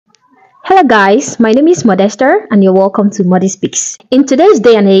Hello guys, my name is Modesta and you're welcome to Modi Speaks. In today's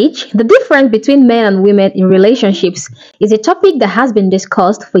day and age, the difference between men and women in relationships is a topic that has been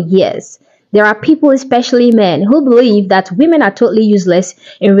discussed for years. There are people, especially men, who believe that women are totally useless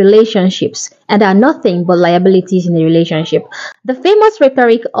in relationships and are nothing but liabilities in a relationship. The famous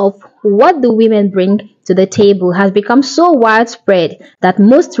rhetoric of what do women bring to the table has become so widespread that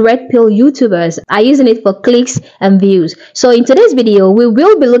most red pill YouTubers are using it for clicks and views. So in today's video, we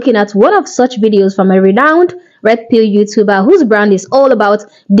will be looking at one of such videos from a renowned red pill YouTuber whose brand is all about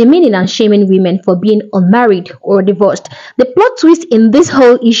demeaning and shaming women for being unmarried or divorced. The plot twist in this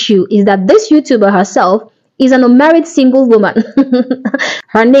whole issue is that this YouTuber herself is an unmarried single woman.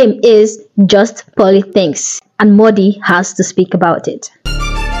 Her name is Just Polythings, and Modi has to speak about it.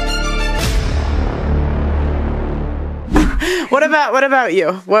 What about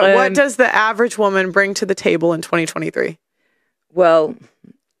you? What does the average woman bring to the table in 2023? Well,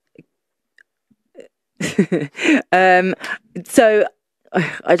 so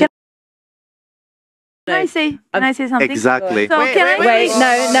I don't. Can I say something? Exactly. So Wait, can I? Wait,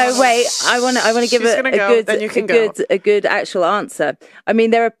 no, wait. I want to give She's a gonna go, then you can go. good actual answer. I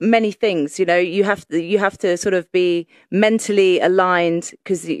mean, there are many things. You know, you have to sort of be mentally aligned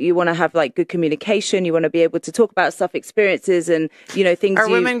because you want to have like good communication. You want to be able to talk about stuff, experiences, and things. Are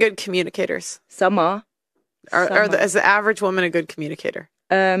women good communicators? Some are. Is the average woman a good communicator?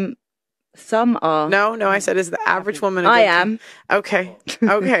 Some are. No. I said, is the average woman? I am. Okay.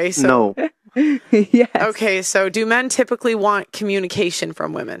 So No. Yes. Okay. So do men typically want communication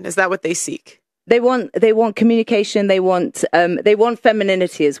from women? Is that what they seek? They want communication. They want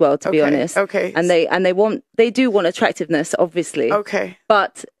femininity as well, to be honest. Okay. And they do want attractiveness, obviously. Okay.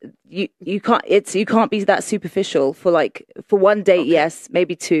 But you can't be that superficial for one date, yes,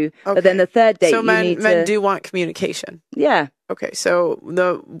 maybe two, but then the third date So men to, do want communication. yeah. Okay. So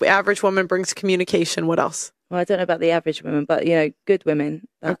the average woman brings communication. What else? Well, I don't know about the average women, but good women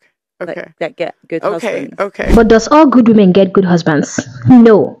that get good husbands. Okay. But does all good women get good husbands?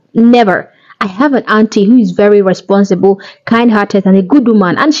 No, never. I have an auntie who is very responsible, kind-hearted, and a good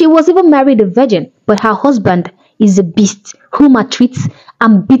woman, and she was even married a virgin, but her husband is a beast who maltreats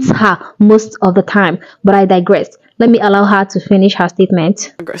and beats her most of the time. But I digress. Let me allow her to finish her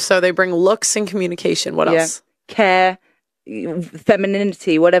statement. So they bring looks and communication. What else? Care,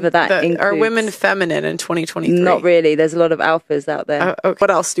 femininity, whatever that includes. Are women feminine in 2023? Not really. There's a lot of alphas out there. Okay. What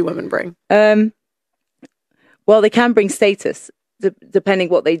else do women bring? Well, they can bring status, depending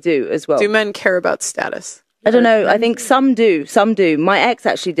what they do as well. Do men care about status? I don't know. I think some do. Some do. My ex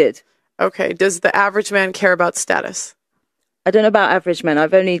actually did. Okay. Does the average man care about status? I don't know about average men.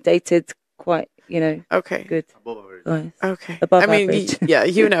 I've only dated quite, Okay. good guys. Okay. Above I mean, average. yeah,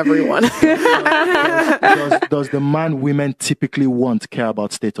 you and everyone. Does the man women typically want care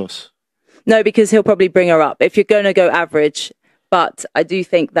about status? No, because he'll probably bring her up if you're going to go average. But I do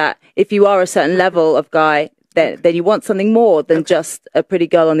think that if you are a certain level of guy, then you want something more than just a pretty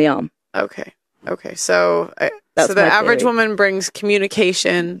girl on the arm. Okay. So That's the my average theory. woman brings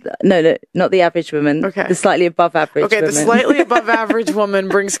communication. No, not the average woman. Okay. The slightly above average Okay, woman. the slightly above average woman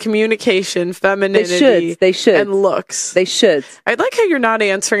brings communication, femininity, They should. and looks. They should. I like how you're not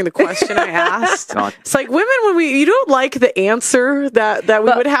answering the question I asked. God. It's like women, when you don't like the answer that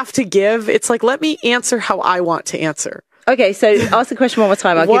we would have to give, it's like, let me answer how I want to answer. Okay, so ask the question one more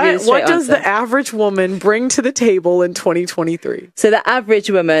time. I'll give you the straight What does answer. the average woman bring to the table in 2023? So the average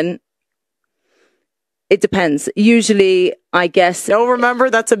woman, it depends. Usually, I guess. No,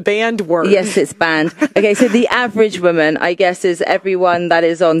 remember, that's a banned word. Yes, it's banned. Okay, so the average woman, I guess, is everyone that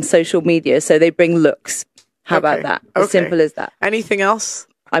is on social media. So they bring looks. How about that? As simple as that. Anything else?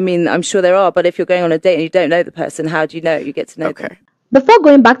 I mean, I'm sure there are, but if you're going on a date and you don't know the person, how do you know? You get to know them. Before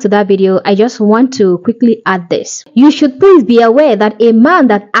going back to that video, I just want to quickly add this. You should please be aware that a man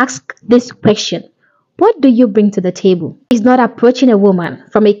that asks this question, what do you bring to the table, is not approaching a woman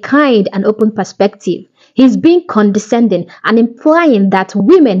from a kind and open perspective. He's being condescending and implying that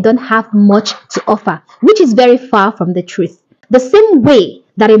women don't have much to offer, which is very far from the truth. The same way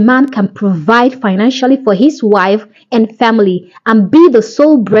that a man can provide financially for his wife and family and be the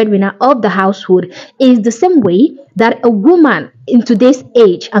sole breadwinner of the household is the same way that a woman in today's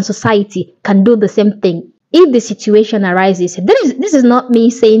age and society can do the same thing. If the situation arises, this is not me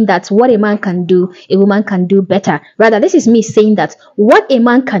saying that what a man can do, a woman can do better. Rather, this is me saying that what a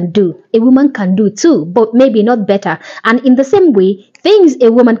man can do, a woman can do too, but maybe not better. And in the same way, things a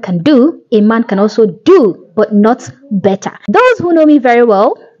woman can do, a man can also do, but not better. Those who know me very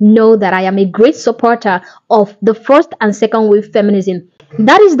well know that I am a great supporter of the first and second wave feminism.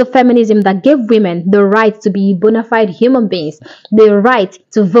 That is the feminism that gave women the right to be bona fide human beings, the right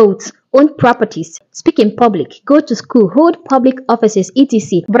to vote, own properties, speak in public, go to school, hold public offices,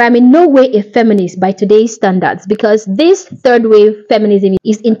 etc. But I'm in no way a feminist by today's standards, because this third wave feminism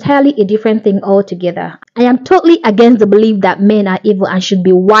is entirely a different thing altogether. I am totally against the belief that men are evil and should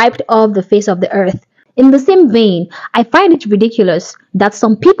be wiped off the face of the earth. In the same vein, I find it ridiculous that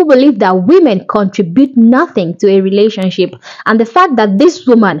some people believe that women contribute nothing to a relationship, and the fact that this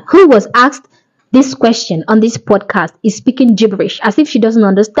woman who was asked this question on this podcast is speaking gibberish as if she doesn't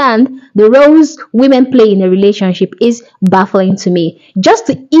understand the roles women play in a relationship is baffling to me. Just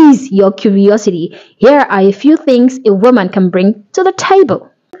to ease your curiosity, here are a few things a woman can bring to the table.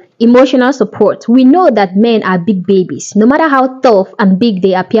 Emotional support. We know that men are big babies. No matter how tough and big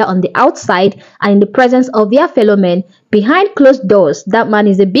they appear on the outside and in the presence of their fellow men, behind closed doors, that man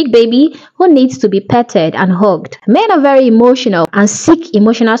is a big baby who needs to be petted and hugged. Men are very emotional and seek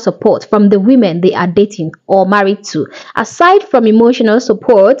emotional support from the women they are dating or married to. Aside from emotional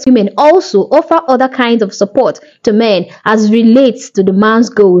support, women also offer other kinds of support to men as relates to the man's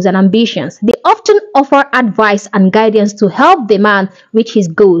goals and ambitions. They often offer advice and guidance to help the man reach his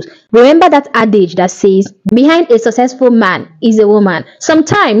goals. Remember that adage that says, behind a successful man is a woman.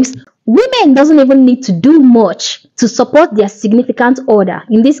 Sometimes, women doesn't even need to do much to support their significant other.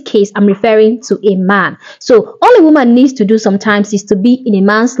 In this case, I'm referring to a man. So all a woman needs to do sometimes is to be in a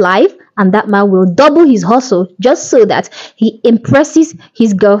man's life, and that man will double his hustle just so that he impresses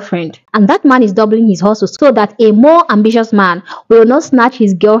his girlfriend. And that man is doubling his hustle so that a more ambitious man will not snatch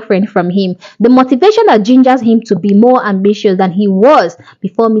his girlfriend from him. The motivation that gingers him to be more ambitious than he was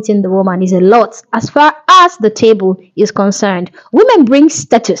before meeting the woman is a lot as far as the table is concerned. Women bring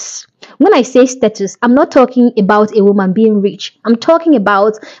status. When I say status, I'm not talking about a woman being rich. I'm talking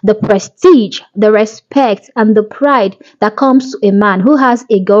about the prestige, the respect, and the pride that comes to a man who has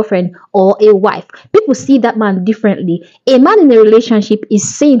a girlfriend or a wife. People see that man differently. A man in a relationship is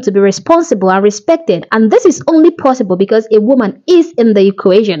seen to be responsible and respected, and this is only possible because a woman is in the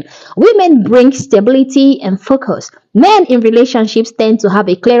equation. Women bring stability and focus. Men in relationships tend to have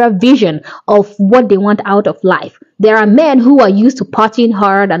a clearer vision of what they want out of life. There are men who are used to partying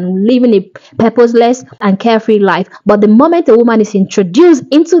hard and living a purposeless and carefree life. But the moment a woman is introduced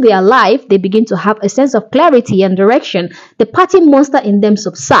into their life, they begin to have a sense of clarity and direction. The party monster in them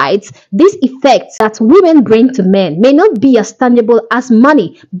subsides. These effects that women bring to men may not be as tangible as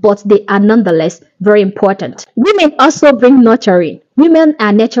money, but they are nonetheless very important. Women also bring nurturing. Women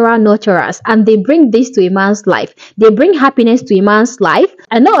are natural nurturers, and they bring this to a man's life. They bring happiness to a man's life.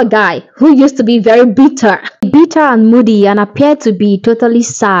 I know a guy who used to be very bitter and moody and appeared to be totally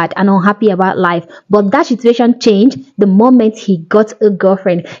sad and unhappy about life. But that situation changed the moment he got a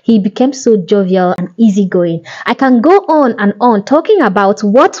girlfriend. He became so jovial and easygoing. I can go on and on talking about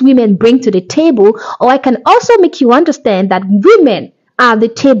what women bring to the table, or I can also make you understand that women are the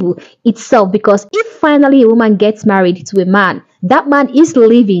table itself, because if finally a woman gets married to a man, that man is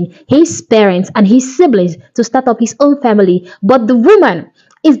leaving his parents and his siblings to start up his own family, but the woman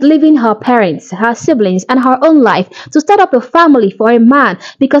is leaving her parents, her siblings, and her own life to start up a family for a man,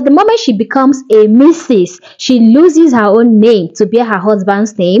 because the moment she becomes a missus, she loses her own name to bear her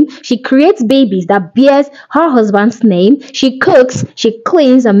husband's name. She creates babies that bears her husband's name. She cooks, she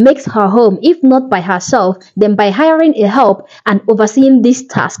cleans, and makes her home, if not by herself, then by hiring a help and overseeing this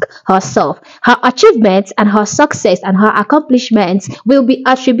task herself. Her achievements and her success and her accomplishments will be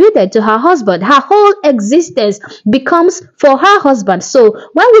attributed to her husband. Her whole existence becomes for her husband. So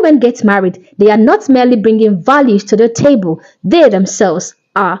when women get married, they are not merely bringing values to the table, they themselves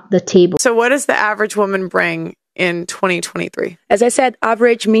are the table. So what does the average woman bring in 2023? As I said,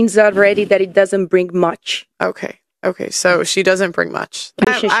 average means already that it doesn't bring much. Okay, so she doesn't bring much.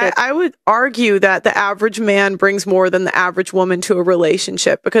 I would argue that the average man brings more than the average woman to a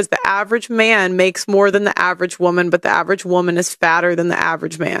relationship, because the average man makes more than the average woman, but the average woman is fatter than the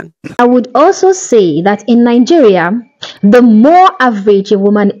average man. I would also say that in Nigeria, the more average a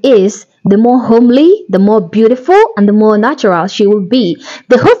woman is, the more homely, the more beautiful, and the more natural she will be.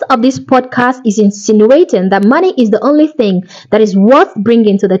 The host of this podcast is insinuating that money is the only thing that is worth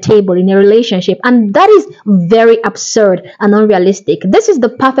bringing to the table in a relationship, and that is very absurd and unrealistic. This is the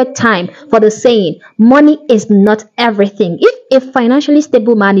perfect time for the saying, money is not everything. If a financially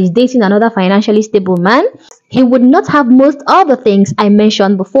stable man is dating another financially stable man, he would not have most of the things I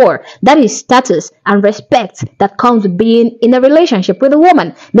mentioned before. That is status and respect that comes with being in a relationship with a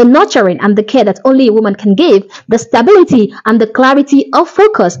woman, the nurturing and the care that only a woman can give, the stability and the clarity of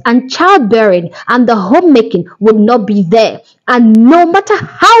focus and childbearing and the homemaking would not be there. And no matter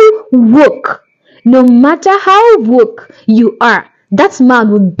how woke you are, that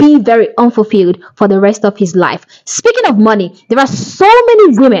man will be very unfulfilled for the rest of his life. Speaking of money, there are so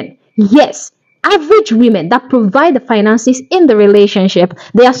many women, Yes, average women that provide the finances in the relationship,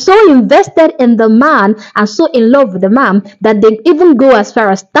 they are so invested in the man and so in love with the man that they even go as far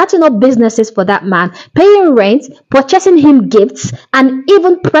as starting up businesses for that man, paying rent, purchasing him gifts, and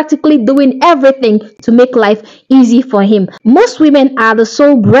even practically doing everything to make life easy for him. Most women are the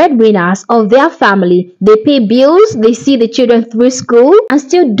sole breadwinners of their family. They pay bills, they see the children through school, and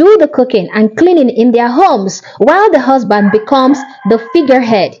still do the cooking and cleaning in their homes, while the husband becomes the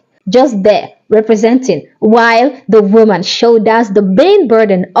figurehead, just there representing, while the woman shoulders the main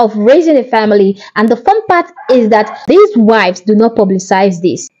burden of raising a family. And the fun part is that these wives do not publicize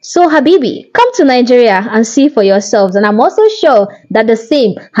this. So Habibi, come to Nigeria and see for yourselves, and I'm also sure that the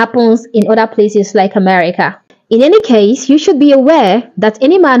same happens in other places like America. In any case, you should be aware that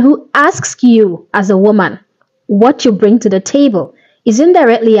any man who asks you as a woman what you bring to the table is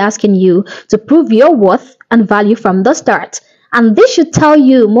indirectly asking you to prove your worth and value from the start. And this should tell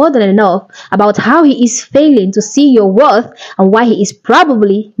you more than enough about how he is failing to see your worth and why he is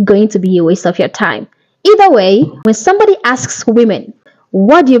probably going to be a waste of your time. Either way, when somebody asks women,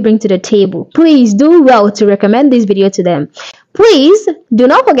 what do you bring to the table? Please do well to recommend this video to them. Please do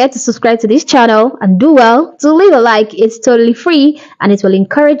not forget to subscribe to this channel and do well to leave a like. It's totally free and it will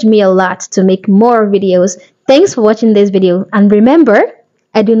encourage me a lot to make more videos. Thanks for watching this video, and remember,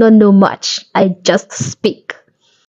 I do not know much. I just speak.